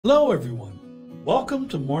Hello, everyone. Welcome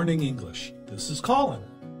to Morning English. This is Colin.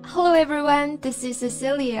 Hello, everyone. This is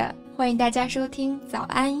Cecilia. 欢迎大家收听早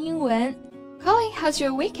安英文。Colin, how's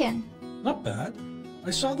your weekend? Not bad.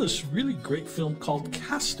 I saw this really great film called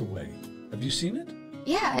Castaway. Have you seen it?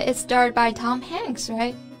 Yeah, it's starred by Tom Hanks,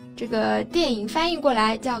 right? 这个电影翻译过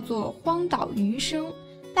来叫做《荒岛余生》，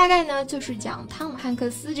大概呢就是讲汤姆汉克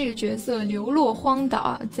斯这个角色流落荒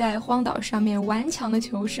岛，在荒岛上面顽强的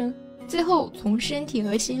求生。最后从身体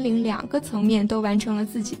和心灵两个层面都完成了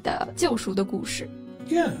自己的救赎的故事。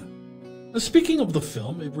Yeah. Now, speaking of the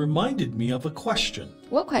film, it reminded me of a question.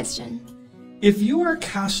 What question? If you are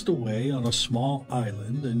cast away on a small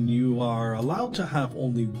island and you are allowed to have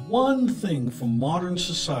only one thing from modern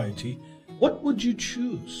society, what would you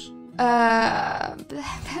choose?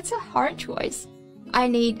 That's a hard choice. I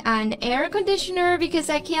need an air conditioner because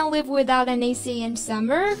I can't live without an AC in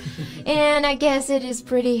summer. And I guess it is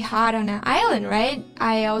pretty hot on an island, right?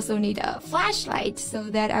 I also need a flashlight so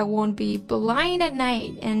that I won't be blind at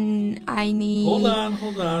night. And I need... Hold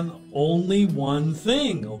on. Only one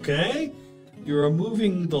thing, okay? You're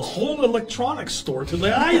moving the whole electronics store to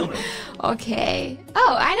the island. Okay.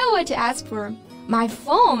 Oh, I know what to ask for. My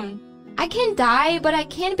phone. I can die, but I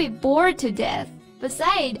can't be bored to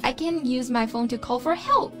death.Besides, I can use my phone to call for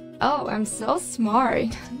help. Oh, I'm so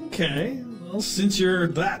smart. Okay, well, since you're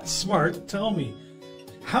that smart, tell me,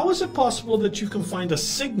 how is it possible that you can find a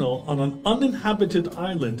signal on an uninhabited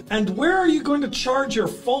island? And where are you going to charge your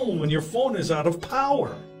phone when your phone is out of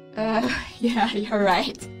power? Yeah, you're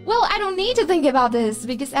right. Well, I don't need to think about this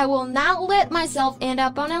because I will not let myself end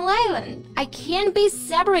up on an island. I can't be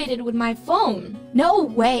separated with my phone. No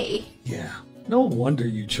way. Yeah.No wonder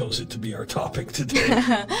you chose it to be our topic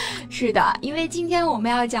today. 是的，因为今天我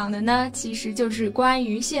们要讲的呢，其实就是关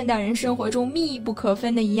于现代人生活中密不可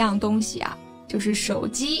分的一样东西啊，就是手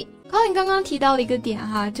机。Colin 刚刚提到了一个点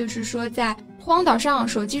哈，就是说在荒岛上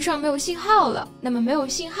手机上没有信号了。那么没有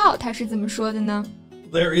信号，它是怎么说的呢？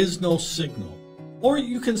 There is no signal. Or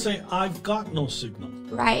you can say, I've got no signal.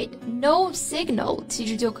 Right, no signal 其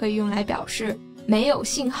实就可以用来表示没有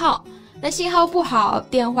信号。那信号不好，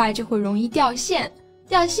电话就会容易掉线。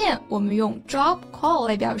掉线我们用 drop call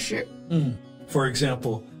来表示。For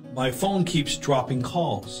example, my phone keeps dropping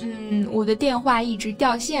calls. 我的电话一直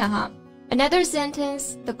掉线哈。Another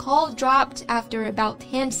sentence, the call dropped after about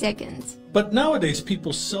 10 seconds. But nowadays,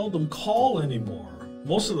 people seldom call anymore.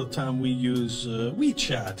 Most of the time, we use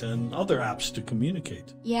WeChat and other apps to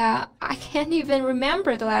communicate. Yeah, I can't even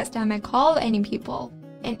remember the last time I called any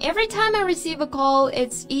people.And every time I receive a call,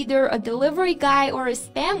 it's either a delivery guy or a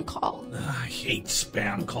spam call. I hate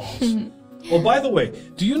spam calls. Well, by the way,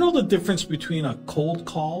 do you know the difference between a cold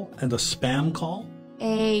call and a spam call?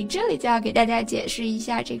 这里就要给大家解释一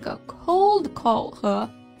下这个 cold call 和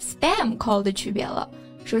spam call 的区别了。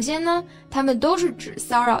首先呢，它们都是指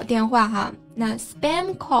骚扰电话哈。那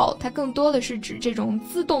spam call 它更多的是指这种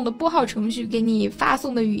自动的拨号程序给你发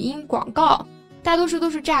送的语音广告。大多数都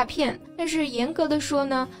是诈骗，但是严格的说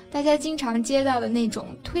呢，大家经常接到的那种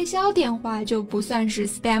推销电话就不算是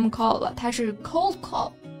spam call 了，它是 cold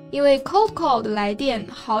call。因为 cold call 的来电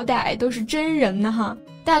好歹都是真人呢哈，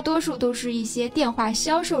大多数都是一些电话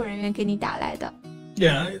销售人员给你打来的。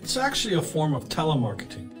Yeah, it's actually a form of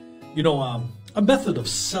telemarketing. You know, a method of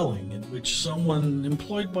selling in which someone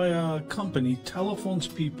employed by a company telephones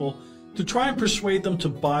people to try and persuade them to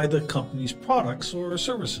buy the company's products or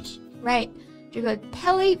services. Right.这个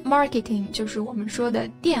telemarketing 就是我们说的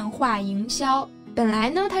电话营销，本来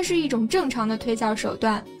呢它是一种正常的推销手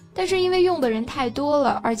段，但是因为用的人太多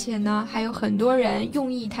了，而且呢还有很多人用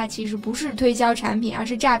意它其实不是推销产品，而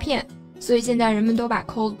是诈骗，所以现在人们都把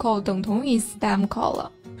cold call 等同于 spam call 了。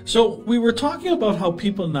So we were talking about how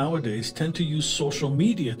people nowadays tend to use social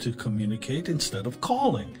media to communicate instead of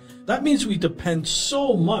calling. That means we depend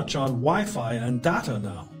so much on Wi-Fi and data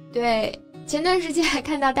now. 对。前段时间还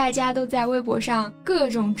看到大家都在微博上各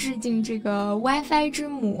种致敬这个 WiFi 之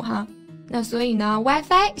母哈，那所以呢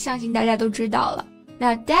WiFi 相信大家都知道了，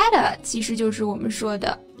那 data 其实就是我们说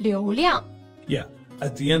的流量。Yeah,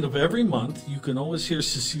 at the end of every month you can always hear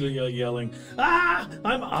Cecilia yelling,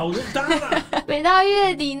 I'm out of data. 每到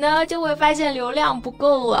月底呢就会发现流量不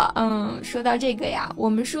够了。说到这个呀，我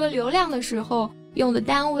们说流量的时候用的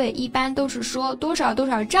单位一般都是说多少多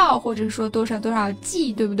少兆或者说多少多少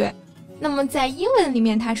G， 对不对？那么在英文里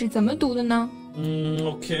面它是怎么读的呢？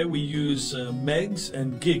 Okay, we use megs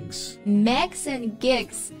and gigs. Megs and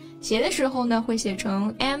gigs 写的时候呢会写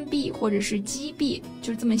成 MB 或者是 GB，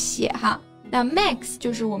 就这么写哈。那 megs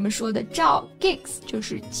就是我们说的兆， gigs 就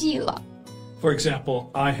是 G 了。For example,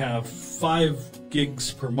 I have 5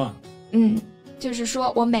 gigs per month. 就是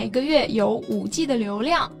说我每个月有5G 的流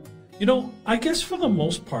量。You know, I guess for the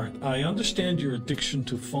most part, I understand your addiction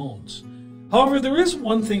to phones. However, there is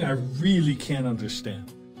one thing I really can't understand.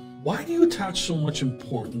 Why do you attach so much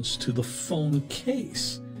importance to the phone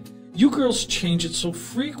case? You girls change it so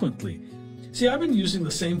frequently. See, I've been using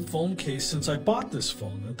the same phone case since I bought this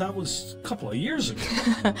phone, and that was a couple of years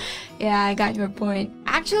ago. Yeah, I got your point.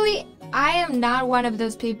 Actually, I am not one of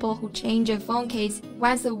those people who change a phone case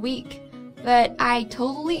once a week, but I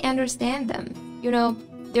totally understand them. You know,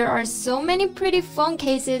 there are so many pretty phone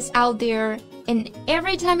cases out there, and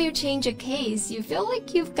every time you change a case, you feel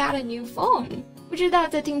like you've got a new phone. 不知道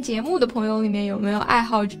在听节目的朋友里面有没有爱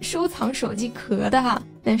好收藏手机壳的哈？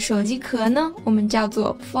那手机壳呢，我们叫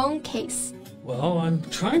做 phone case。Well, I'm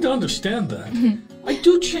trying to understand that. I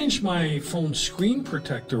do change my phone screen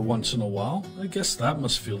protector once in a while. I guess that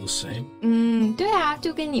must feel the same. 对啊，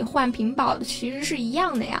就跟你换屏保的其实是一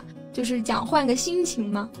样的呀，就是讲换个心情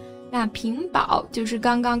嘛。那屏保就是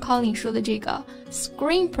刚刚 Colin 说的这个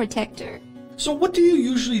screen protector. So what do you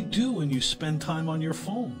usually do when you spend time on your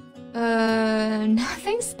phone?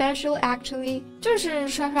 Nothing special actually. 就是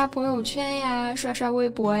刷刷朋友圈呀，刷刷微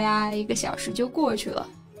博呀，1个小时就过去了。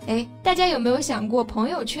哎，大家有没有想过朋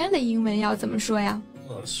友圈的英文要怎么说呀？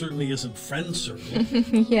 Well, it certainly isn't friend circle.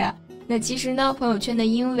 Yeah. 那其实呢，朋友圈的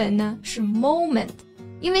英文呢是 moment，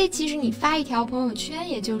 因为其实你发一条朋友圈，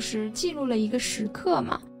也就是记录了一个时刻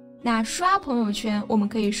嘛。那刷朋友圈，我们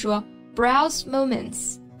可以说 browse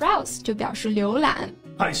moments。browse 就表示浏览。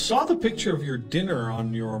I saw the picture of your dinner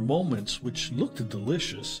on your Moments, which looked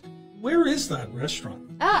delicious. Where is that restaurant?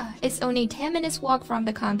 It's only 10 minutes walk from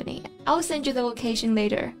the company. I'll send you the location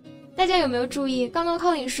later. 大家有没有注意，刚刚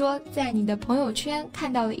Colin 说在你的朋友圈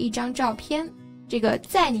看到了一张照片，这个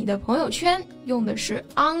在你的朋友圈用的是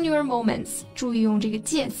on your moments， 注意用这个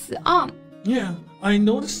介词 on。Yeah, I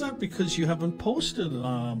noticed that because you haven't posted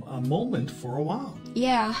a moment for a while.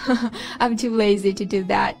 Yeah, I'm too lazy to do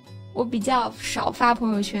that. 我比较少发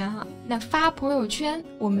朋友圈哈。那发朋友圈，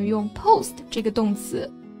我们用 post 这个动词，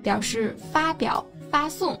表示发表、发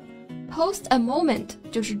送。Post a moment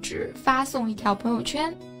就是指发送一条朋友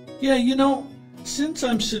圈。Yeah, you know, since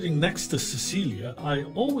I'm sitting next to Cecilia, I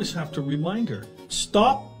always have to remind her,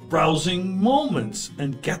 stop browsing moments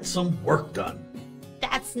and get some work done.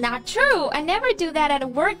 That's not true. I never do that at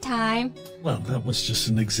work time. Well, that was just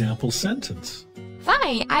an example sentence.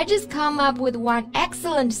 Fine, I just come up with one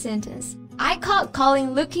excellent sentence. I caught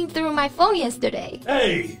Colin looking through my phone yesterday.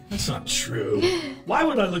 Hey, that's not true. Why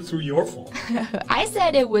would I look through your phone? I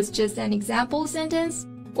said it was just an example sentence.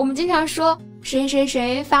 我们经常说谁谁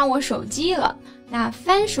谁翻我手机了，那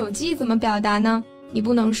翻手机怎么表达呢？你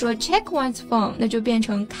不能说 check one's phone， 那就变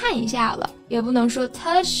成看一下了，也不能说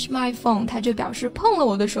touch my phone， 它就表示碰了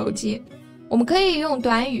我的手机。我们可以用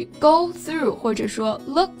短语 go through 或者说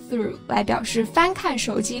look through 来表示翻看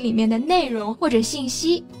手机里面的内容或者信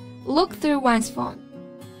息。Look through one's phone.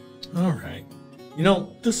 All right. You know,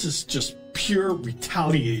 this is just pure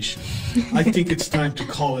retaliation. I think it's time to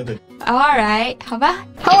call it a... All right, 好吧。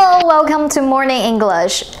Hello, welcome to Morning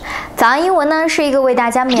English. 早安英文呢是一个为大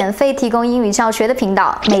家免费提供英语教学的频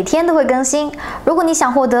道，每天都会更新。如果你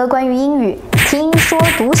想获得关于英语听说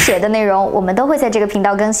读写的内容，我们都会在这个频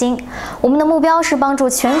道更新。我们的目标是帮助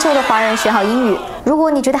全球的华人学好英语。如果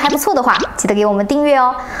你觉得还不错的话，记得给我们订阅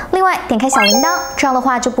哦。另外，点开小铃铛，这样的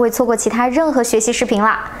话就不会错过其他任何学习视频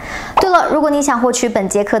啦。对了，如果你想获取本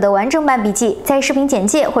节课的完整版笔记，在视频简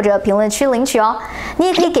介或者评论区领取哦。你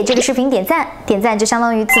也可以给这个视频点赞，点赞就相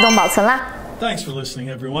当于自动保存啦。Thanks for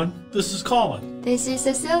listening, everyone. This is Colin. This is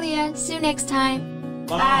Cecilia. See you next time.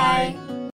 Bye.